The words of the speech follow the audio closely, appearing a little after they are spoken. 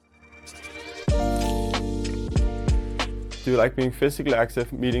Do you like being physically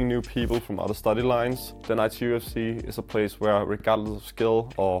active, meeting new people from other study lines? Then ITUFC is a place where, regardless of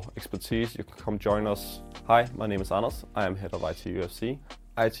skill or expertise, you can come join us. Hi, my name is Anders. I am head of ITUFC.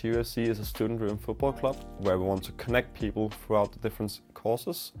 ITUFC is a student-driven football club where we want to connect people throughout the different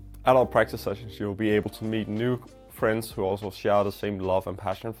courses. At our practice sessions, you'll be able to meet new friends who also share the same love and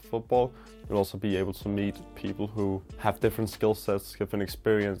passion for football. You'll also be able to meet people who have different skill sets, different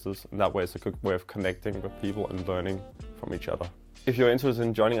experiences, and that way it's a good way of connecting with people and learning from each other. If you're interested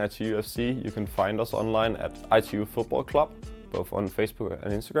in joining ITUFC, you can find us online at ITU Football Club, both on Facebook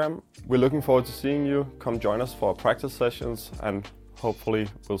and Instagram. We're looking forward to seeing you. Come join us for our practice sessions, and hopefully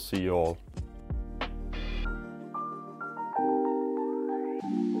we'll see you all.